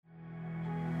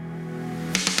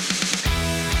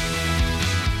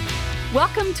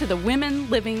Welcome to the Women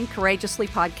Living Courageously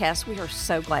podcast. We are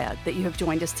so glad that you have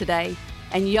joined us today,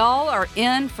 and y'all are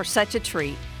in for such a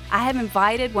treat. I have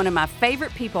invited one of my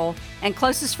favorite people and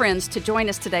closest friends to join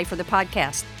us today for the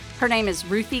podcast. Her name is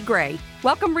Ruthie Gray.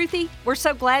 Welcome, Ruthie. We're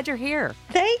so glad you're here.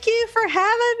 Thank you for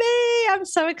having me. I'm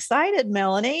so excited,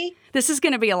 Melanie. This is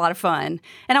going to be a lot of fun.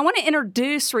 And I want to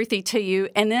introduce Ruthie to you,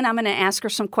 and then I'm going to ask her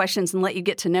some questions and let you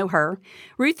get to know her.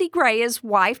 Ruthie Gray is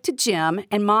wife to Jim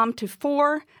and mom to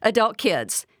 4 adult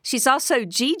kids. She's also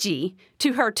Gigi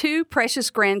to her 2 precious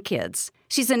grandkids.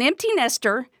 She's an empty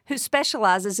nester who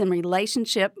specializes in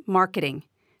relationship marketing.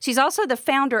 She's also the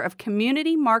founder of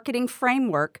Community Marketing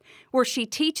Framework, where she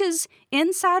teaches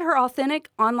inside her authentic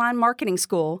online marketing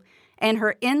school and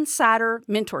her insider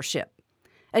mentorship.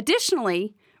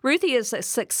 Additionally, Ruthie is a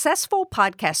successful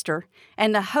podcaster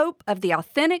and the host of the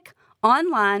Authentic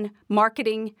Online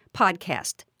Marketing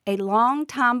Podcast. A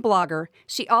longtime blogger,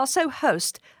 she also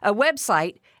hosts a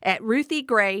website at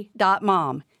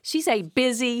ruthiegray.mom. She's a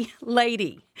busy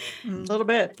lady. A little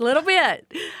bit.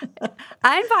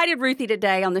 I invited Ruthie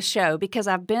today on the show because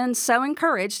I've been so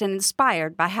encouraged and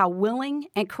inspired by how willing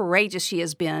and courageous she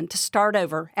has been to start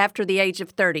over after the age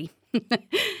of 30.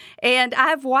 And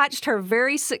I've watched her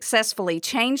very successfully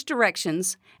change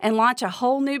directions and launch a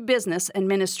whole new business and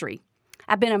ministry.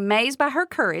 I've been amazed by her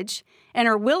courage and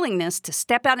her willingness to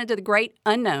step out into the great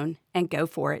unknown and go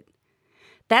for it.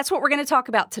 That's what we're going to talk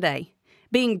about today.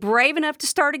 Being brave enough to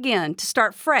start again, to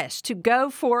start fresh, to go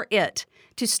for it,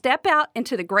 to step out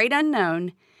into the great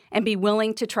unknown and be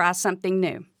willing to try something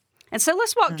new. And so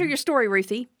let's walk through your story,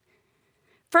 Ruthie.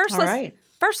 First,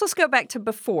 let's go back to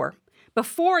before.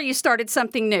 Before you started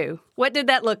something new, what did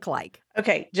that look like?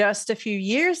 Okay, just a few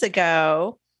years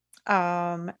ago,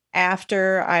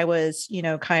 after I was,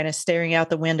 kind of staring out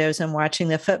the windows and watching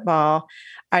the football,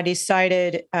 I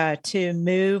decided to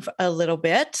move a little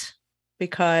bit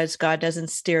because God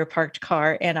doesn't steer a parked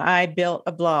car. And I built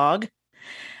a blog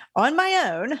on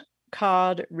my own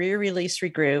called Rear Release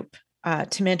Regroup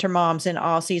to mentor moms in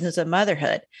all seasons of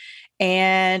motherhood.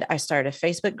 And I started a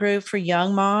Facebook group for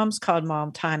young moms called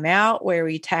Mom Time Out, where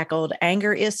we tackled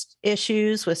anger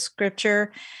issues with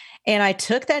scripture. And I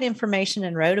took that information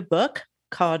and wrote a book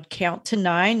called Count to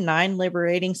 9, 9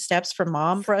 Liberating Steps for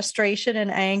Mom Frustration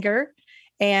and Anger.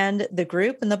 And the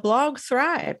group and the blog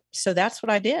thrived. So that's what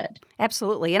I did.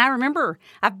 Absolutely. And I remember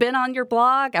I've been on your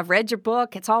blog. I've read your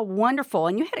book. It's all wonderful.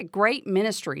 And you had a great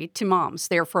ministry to moms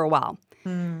there for a while.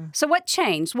 So what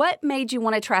changed? What made you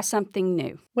want to try something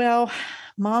new? Well,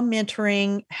 mom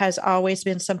mentoring has always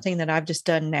been something that I've just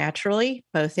done naturally,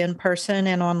 both in person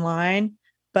and online.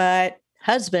 But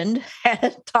husband had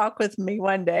a talk with me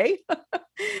one day.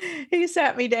 He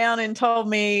sat me down and told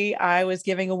me I was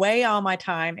giving away all my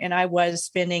time and I was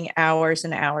spending hours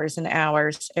and hours and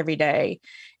hours every day.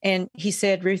 And he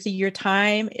said, Ruthie, your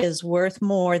time is worth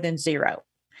more than zero.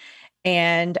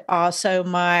 And also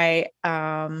my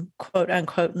quote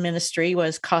unquote ministry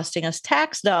was costing us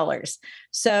tax dollars.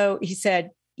 So he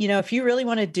said, if you really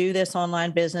want to do this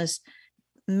online business,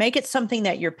 make it something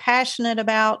that you're passionate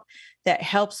about that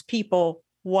helps people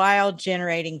while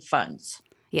generating funds.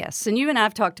 Yes. And you and I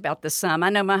have talked about this some. I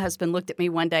know my husband looked at me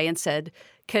one day and said,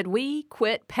 could we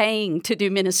quit paying to do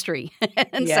ministry?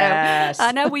 And yes. So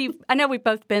I know we've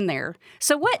both been there.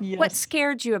 So what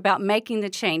scared you about making the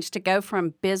change to go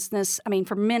from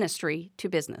ministry to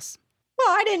business? Well,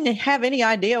 I didn't have any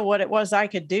idea what it was I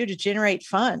could do to generate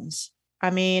funds.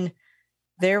 I mean,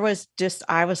 I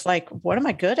was like, what am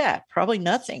I good at? Probably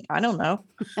nothing. I don't know.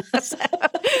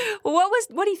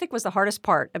 What do you think was the hardest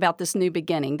part about this new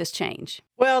beginning, this change?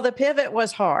 Well, the pivot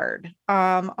was hard.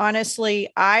 Honestly,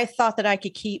 I thought that I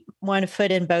could keep one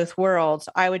foot in both worlds.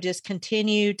 I would just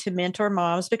continue to mentor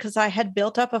moms because I had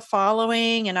built up a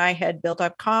following and I had built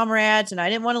up comrades and I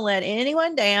didn't want to let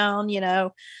anyone down,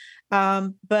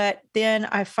 But then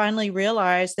I finally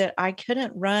realized that I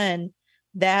couldn't run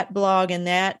that blog and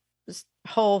that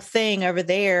whole thing over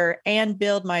there and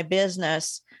build my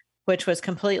business, which was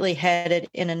completely headed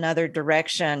in another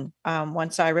direction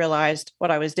once I realized what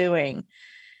I was doing.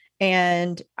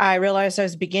 And I realized I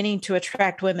was beginning to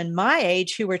attract women my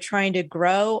age who were trying to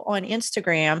grow on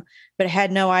Instagram, but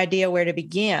had no idea where to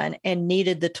begin and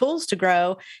needed the tools to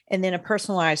grow and then a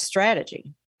personalized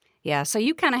strategy. Yeah. So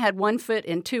you kind of had one foot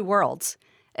in two worlds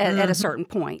at a certain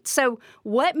point. So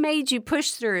what made you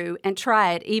push through and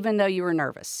try it even though you were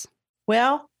nervous?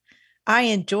 Well, I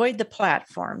enjoyed the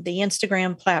platform, the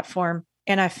Instagram platform,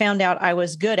 and I found out I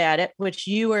was good at it, which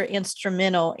you were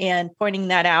instrumental in pointing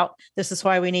that out. This is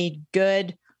why we need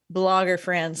good blogger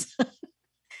friends.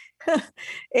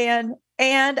 And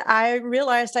And I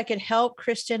realized I could help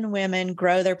Christian women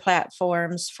grow their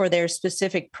platforms for their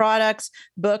specific products,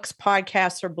 books,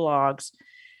 podcasts, or blogs,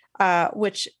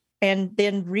 and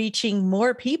then reaching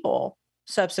more people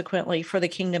subsequently for the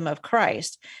kingdom of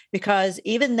Christ. Because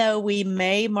even though we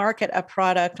may market a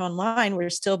product online, we're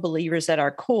still believers at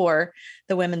our core.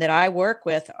 The women that I work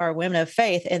with are women of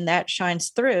faith, and that shines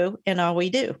through in all we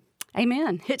do.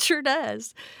 Amen. It sure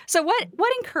does. So what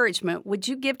encouragement would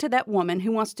you give to that woman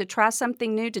who wants to try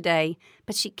something new today,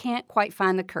 but she can't quite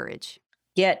find the courage?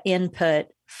 Get input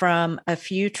from a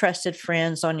few trusted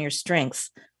friends on your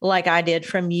strengths, like I did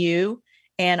from you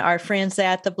and our friends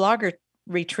at the blogger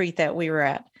retreat that we were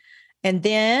at. And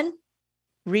then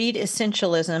read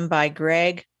Essentialism by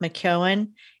Greg McKeown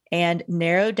and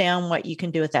narrow down what you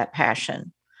can do with that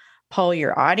passion. Poll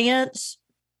your audience.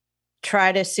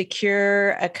 Try to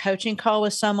secure a coaching call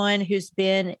with someone who's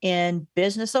been in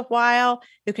business a while,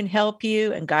 who can help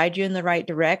you and guide you in the right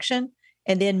direction,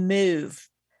 and then move.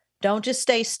 Don't just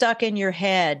stay stuck in your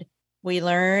head. We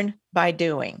learn by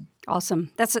doing.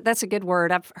 Awesome. That's a good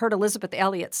word. I've heard Elizabeth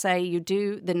Elliot say you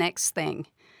do the next thing.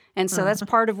 And so that's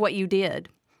part of what you did.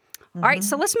 All right,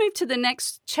 so let's move to the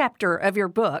next chapter of your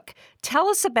book. Tell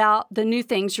us about the new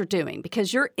things you're doing,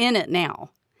 because you're in it now.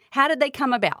 How did they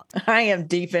come about? I am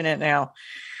deep in it now.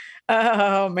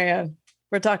 Oh, man.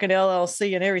 We're talking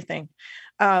LLC and everything.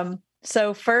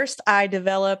 So first, I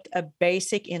developed a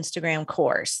basic Instagram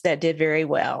course that did very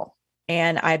well.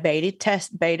 And I beta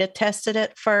tested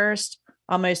it first.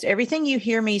 Almost everything you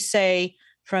hear me say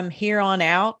from here on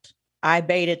out, I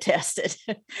beta tested.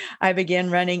 I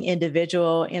began running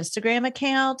individual Instagram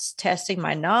accounts, testing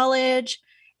my knowledge,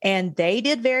 and they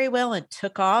did very well and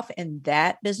took off, and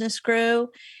that business grew.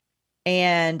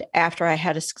 And after I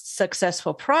had a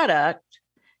successful product,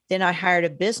 then I hired a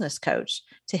business coach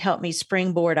to help me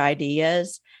springboard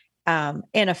ideas and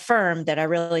affirm that I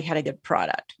really had a good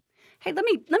product. Hey, let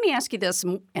me ask you this,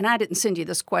 and I didn't send you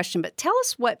this question, but tell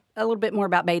us a little bit more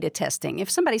about beta testing. If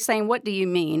somebody's saying, what do you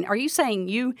mean? Are you saying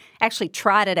you actually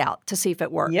tried it out to see if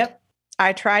it worked? Yep,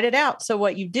 I tried it out. So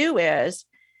what you do is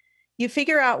you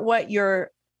figure out what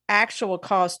your actual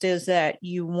cost is that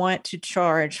you want to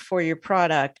charge for your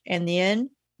product, and then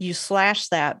you slash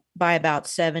that by about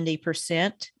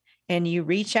 70%, and you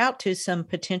reach out to some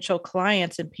potential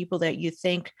clients and people that you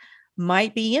think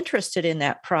might be interested in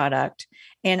that product.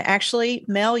 And actually,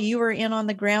 Mel, you were in on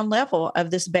the ground level of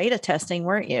this beta testing,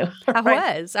 weren't you? I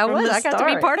was. I got to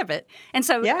be part of it. And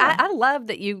so yeah. I love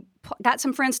that you got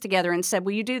some friends together and said,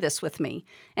 will you do this with me?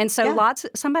 And so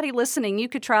somebody listening, you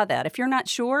could try that. If you're not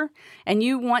sure and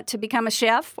you want to become a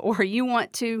chef or you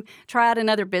want to try out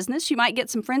another business, you might get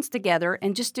some friends together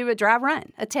and just do a dry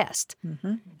run, a test.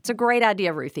 Mm-hmm. It's a great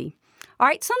idea, Ruthie. All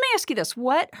right, so let me ask you this.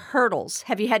 What hurdles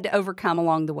have you had to overcome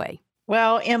along the way?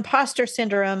 Well, imposter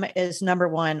syndrome is number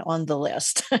one on the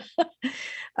list.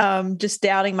 Just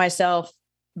doubting myself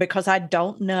because I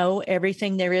don't know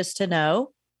everything there is to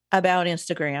know about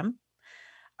Instagram.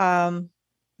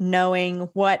 Knowing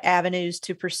what avenues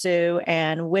to pursue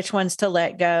and which ones to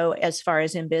let go as far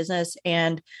as in business.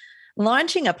 And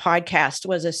launching a podcast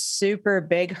was a super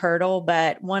big hurdle,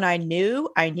 but one I knew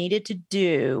I needed to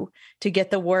do to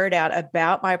get the word out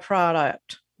about my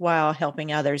product while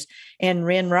helping others. And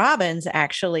Ren Robbins,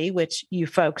 actually, which you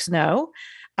folks know,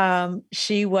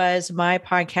 she was my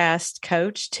podcast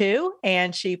coach too,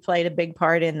 and she played a big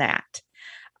part in that.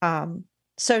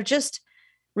 So just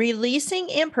releasing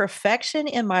imperfection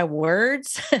in my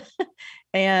words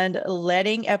and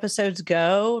letting episodes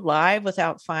go live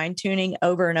without fine tuning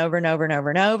over and over and over and over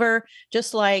and over,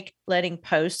 just like letting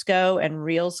posts go and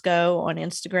reels go on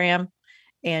Instagram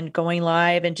and going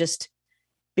live and just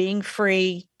being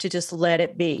free to just let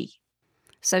it be.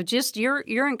 So just your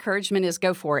encouragement is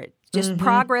go for it. Just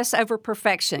progress over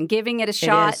perfection, giving it a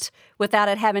shot without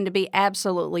it having to be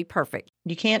absolutely perfect.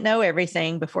 You can't know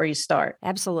everything before you start.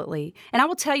 Absolutely. And I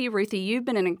will tell you, Ruthie, you've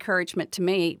been an encouragement to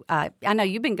me. I know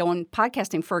you've been going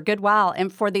podcasting for a good while,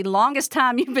 and for the longest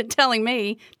time you've been telling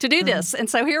me to do this. And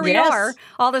so here we are,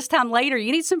 all this time later.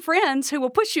 You need some friends who will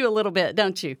push you a little bit,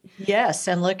 don't you? Yes,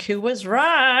 and look who was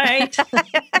right.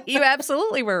 You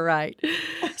absolutely were right.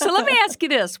 So let me ask you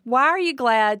this. Why are you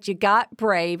glad you got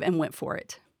brave and went for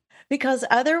it? Because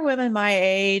other women my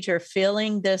age are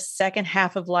feeling this second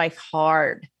half of life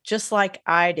hard, just like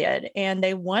I did. And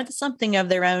they want something of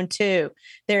their own too.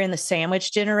 They're in the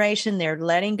sandwich generation. They're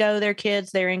letting go their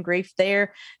kids. They're in grief.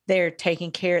 They're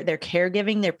taking care, they're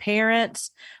caregiving their parents,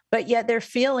 but yet they're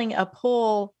feeling a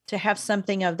pull to have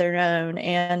something of their own.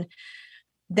 And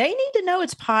they need to know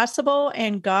it's possible.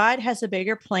 And God has a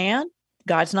bigger plan.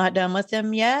 God's not done with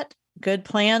them yet. good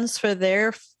plans for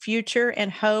their future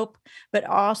and hope, but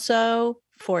also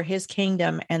for his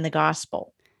kingdom and the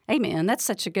gospel. Amen. That's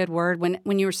such a good word.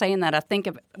 When you were saying that, I think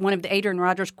of one of the Adrian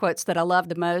Rogers quotes that I love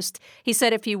the most. He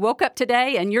said, if you woke up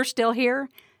today and you're still here,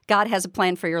 God has a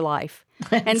plan for your life.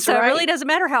 And so It really doesn't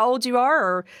matter how old you are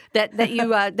or that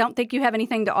you don't think you have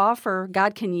anything to offer.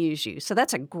 God can use you. So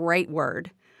that's a great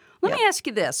word. Let me ask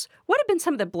you this. What have been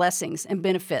some of the blessings and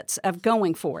benefits of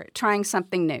going for it, trying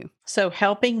something new? So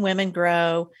helping women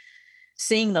grow,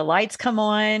 seeing the lights come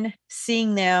on,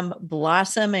 seeing them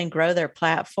blossom and grow their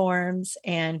platforms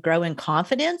and grow in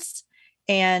confidence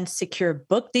and secure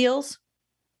book deals,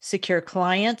 secure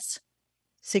clients,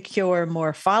 secure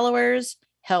more followers,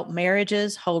 help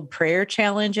marriages, hold prayer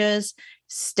challenges,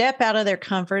 step out of their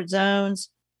comfort zones,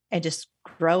 and just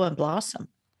grow and blossom.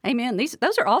 Amen.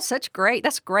 Those are all that's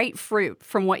great fruit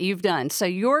from what you've done. So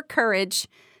your courage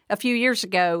a few years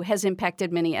ago has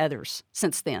impacted many others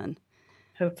since then.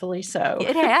 Hopefully so.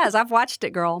 It has. I've watched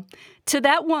it, girl. To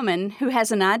that woman who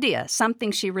has an idea,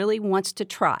 something she really wants to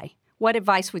try, what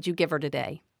advice would you give her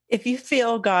today? If you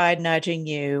feel God nudging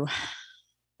you,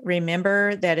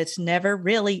 remember that it's never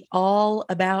really all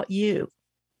about you.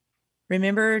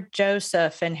 Remember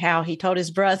Joseph and how he told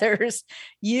his brothers,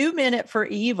 you meant it for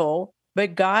evil,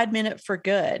 but God meant it for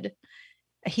good.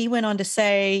 He went on to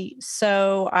say,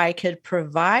 so I could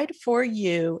provide for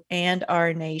you and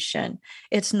our nation.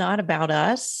 It's not about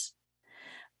us,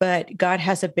 but God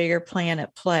has a bigger plan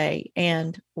at play,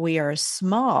 and we are a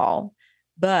small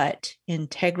but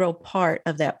integral part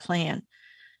of that plan.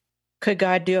 Could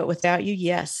God do it without you?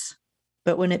 Yes.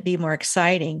 But wouldn't it be more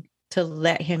exciting to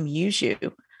let him use you?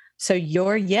 So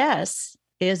your yes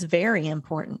is very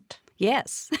important.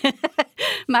 Yes.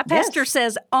 My pastor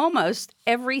says almost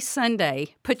every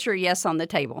Sunday, put your yes on the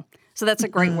table. So that's a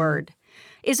great word.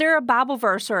 Is there a Bible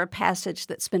verse or a passage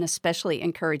that's been especially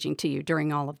encouraging to you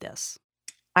during all of this?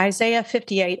 Isaiah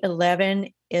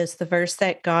 58:11 is the verse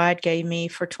that God gave me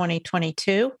for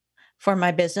 2022 for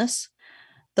my business.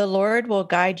 The Lord will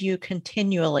guide you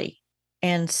continually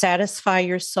and satisfy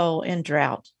your soul in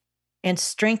drought and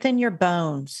strengthen your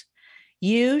bones.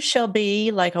 You shall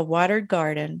be like a watered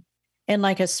garden and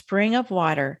like a spring of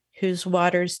water whose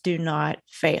waters do not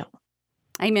fail.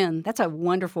 Amen. That's a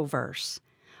wonderful verse.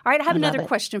 All right, I have another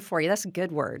question for you. That's a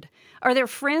good word. Are there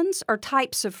friends or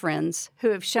types of friends who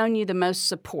have shown you the most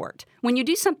support? When you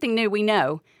do something new, we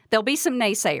know there'll be some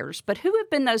naysayers, but who have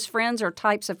been those friends or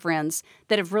types of friends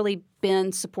that have really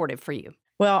been supportive for you?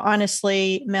 Well,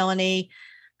 honestly, Melanie,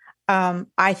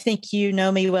 I think you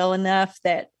know me well enough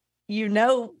that you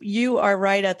know you are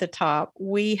right at the top.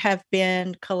 We have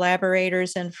been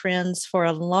collaborators and friends for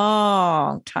a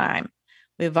long time.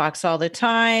 We Vox all the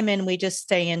time, and we just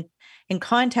stay in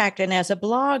contact. And as a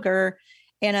blogger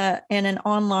and an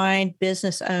online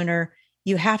business owner,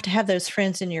 you have to have those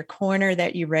friends in your corner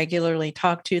that you regularly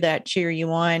talk to, that cheer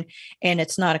you on, and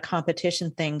it's not a competition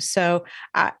thing. So,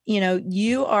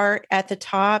 you are at the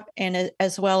top, and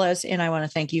as well as, and I want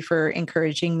to thank you for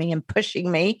encouraging me and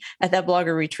pushing me at that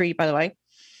blogger retreat, by the way.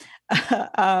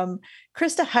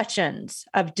 Krista Hutchins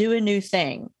of Do a New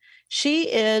Thing.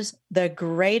 She is the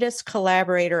greatest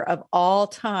collaborator of all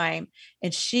time,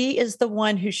 and she is the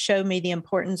one who showed me the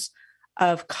importance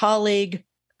of colleague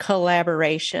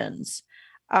collaborations.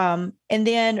 And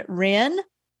then Ren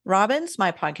Robbins,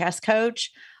 my podcast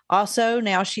coach, also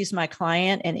now she's my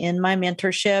client and in my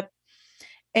mentorship.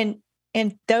 And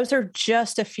those are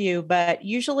just a few, but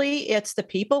usually it's the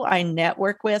people I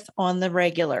network with on the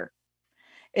regular.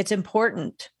 It's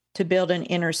important to build an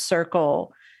inner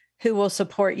circle who will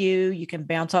support you. You can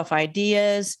bounce off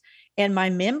ideas. And my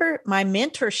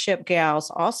mentorship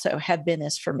gals also have been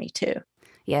this for me too.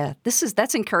 Yeah,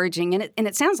 that's encouraging. And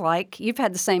it sounds like you've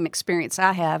had the same experience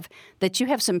I have, that you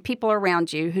have some people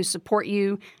around you who support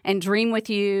you and dream with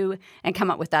you and come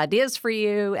up with ideas for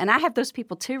you. And I have those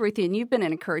people too, Ruthie, and you've been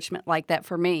an encouragement like that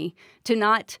for me, to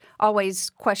not always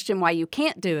question why you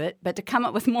can't do it, but to come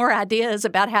up with more ideas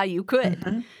about how you could.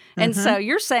 Mm-hmm. And so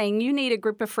you're saying you need a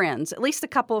group of friends, at least a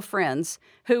couple of friends,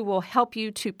 who will help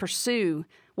you to pursue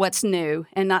what's new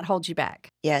and not hold you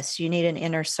back. Yes, you need an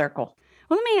inner circle.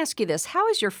 Well, let me ask you this. How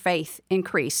has your faith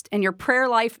increased and your prayer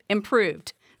life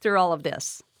improved through all of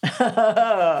this?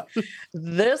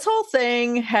 This whole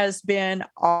thing has been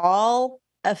all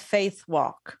a faith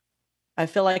walk. I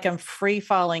feel like I'm free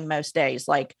falling most days.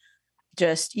 Like,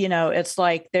 just, it's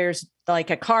like there's like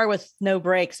a car with no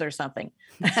brakes or something.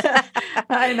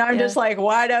 And I'm just like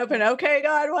wide open. Okay,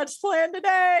 God, what's the plan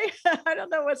today? I don't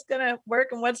know what's going to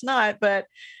work and what's not, but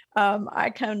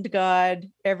I come to God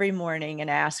every morning and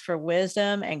ask for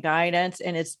wisdom and guidance,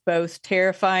 and it's both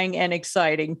terrifying and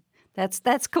exciting.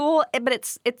 That's cool,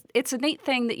 but it's a neat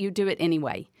thing that you do it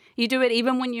anyway. You do it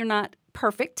even when you're not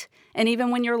perfect, and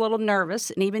even when you're a little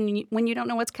nervous, and even when you don't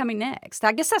know what's coming next.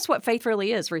 I guess that's what faith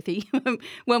really is, Ruthie,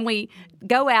 when we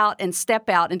go out and step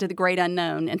out into the great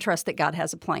unknown and trust that God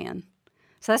has a plan.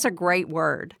 So that's a great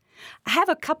word. I have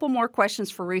a couple more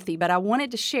questions for Ruthie, but I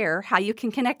wanted to share how you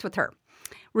can connect with her.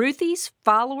 Ruthie's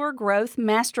Follower Growth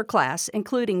Masterclass,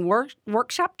 including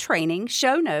workshop training,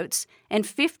 show notes, and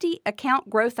 50 account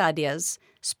growth ideas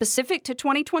specific to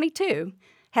 2022,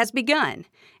 has begun.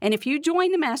 And if you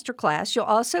join the masterclass, you'll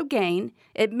also gain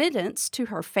admittance to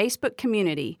her Facebook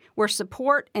community, where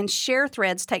support and share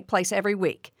threads take place every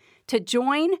week. To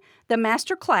join the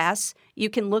masterclass, you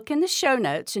can look in the show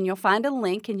notes and you'll find a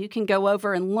link, and you can go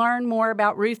over and learn more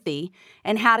about Ruthie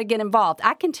and how to get involved.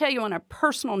 I can tell you on a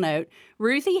personal note,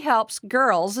 Ruthie helps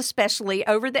girls, especially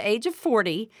over the age of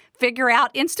 40, figure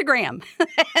out Instagram.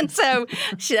 And so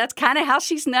that's kind of how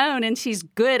she's known, and she's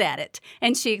good at it.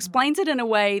 And she explains it in a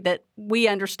way that we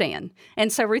understand.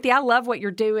 And so, Ruthie, I love what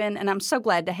you're doing, and I'm so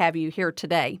glad to have you here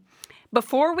today.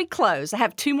 Before we close, I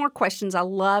have two more questions I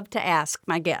love to ask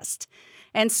my guests.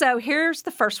 And so here's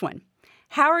the first one.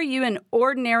 How are you an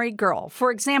ordinary girl? For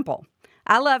example,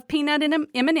 I love peanut and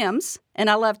M&Ms, and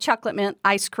I love chocolate mint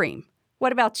ice cream.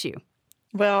 What about you?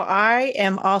 Well, I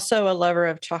am also a lover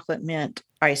of chocolate mint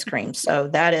ice cream. So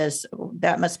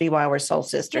that must be why we're soul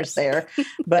sisters there.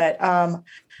 But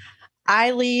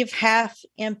I leave half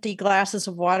empty glasses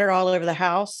of water all over the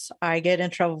house. I get in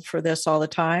trouble for this all the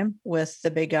time with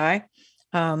the big guy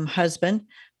husband.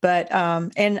 But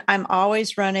and I'm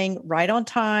always running right on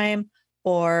time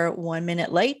or 1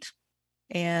 minute late.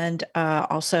 And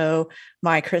also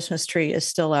my Christmas tree is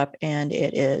still up, and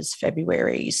it is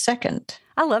February 2nd.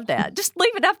 I love that. Just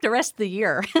leave it up the rest of the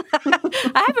year.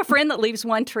 I have a friend that leaves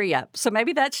one tree up. So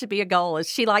maybe that should be a goal. Is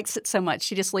she likes it so much,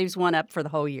 she just leaves one up for the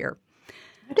whole year.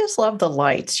 I just love the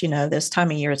lights. This time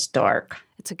of year it's dark.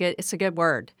 It's a good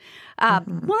word. Well,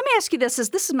 let me ask you this.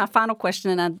 This is my final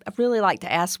question, and I'd really like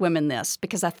to ask women this,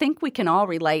 because I think we can all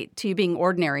relate to you being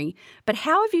ordinary. But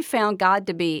how have you found God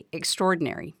to be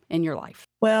extraordinary in your life?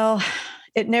 Well,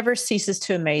 it never ceases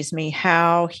to amaze me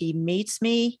how he meets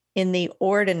me in the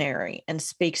ordinary and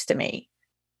speaks to me,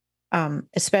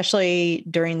 especially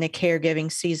during the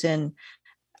caregiving season.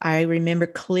 I remember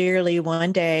clearly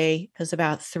one day, it was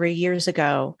about 3 years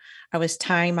ago, I was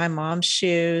tying my mom's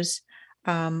shoes.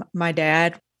 My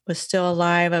dad was still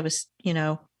alive. I was,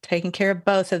 taking care of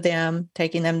both of them,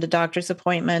 taking them to doctor's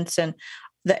appointments and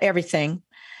everything.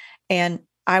 And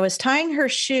I was tying her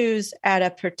shoes at a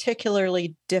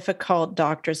particularly difficult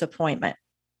doctor's appointment.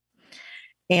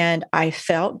 And I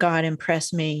felt God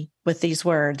impress me with these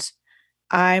words,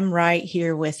 "I'm right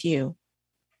here with you."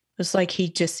 It was like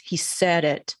he said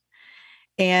it.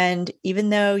 And even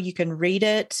though you can read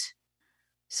it,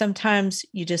 sometimes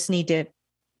you just need to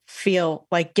feel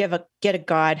like get a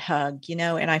God hug,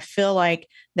 and I feel like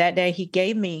that day he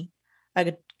gave me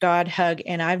a God hug,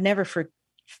 and I've never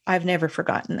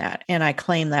forgotten that. And I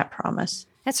claim that promise.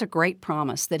 That's a great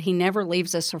promise, that he never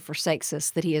leaves us or forsakes us,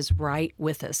 that he is right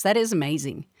with us. That is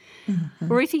amazing. Mm-hmm.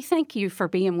 Ruthie, thank you for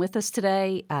being with us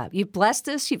today. You've blessed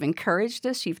us, you've encouraged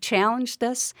us, you've challenged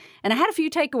us. And I had a few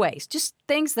takeaways, just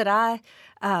things that I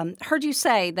heard you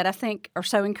say that I think are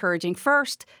so encouraging.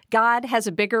 First, God has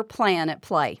a bigger plan at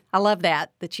play. I love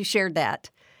that you shared that.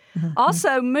 Mm-hmm.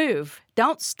 Also, move.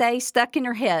 Don't stay stuck in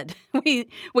your head. We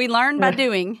learn by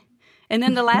doing. And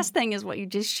then the last thing is what you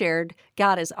just shared.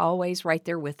 God is always right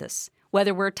there with us.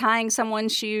 Whether we're tying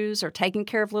someone's shoes or taking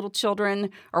care of little children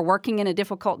or working in a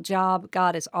difficult job,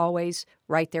 God is always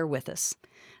right there with us.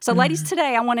 So ladies,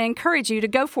 today I want to encourage you to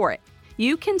go for it.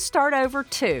 You can start over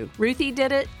too. Ruthie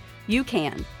did it. You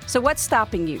can. So what's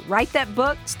stopping you? Write that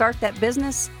book, start that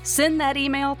business, send that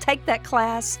email, take that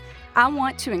class. I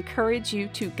want to encourage you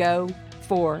to go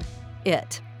for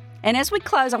it. And as we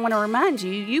close, I want to remind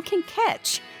you, you can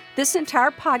catch this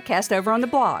entire podcast over on the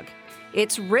blog.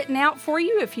 It's written out for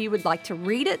you if you would like to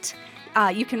read it.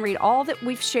 You can read all that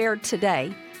we've shared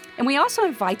today. And we also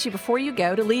invite you, before you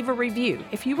go, to leave a review.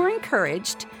 If you were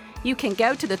encouraged, you can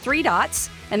go to the 3 dots,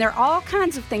 and there are all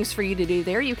kinds of things for you to do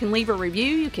there. You can leave a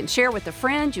review, you can share with a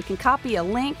friend, you can copy a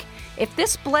link. If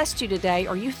this blessed you today,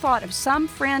 or you thought of some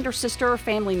friend or sister or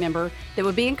family member that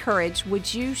would be encouraged,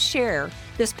 would you share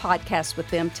this podcast with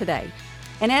them today?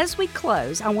 And as we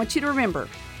close, I want you to remember,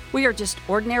 we are just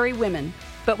ordinary women,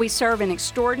 but we serve an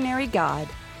extraordinary God,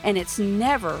 and it's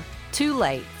never too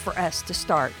late for us to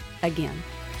start again.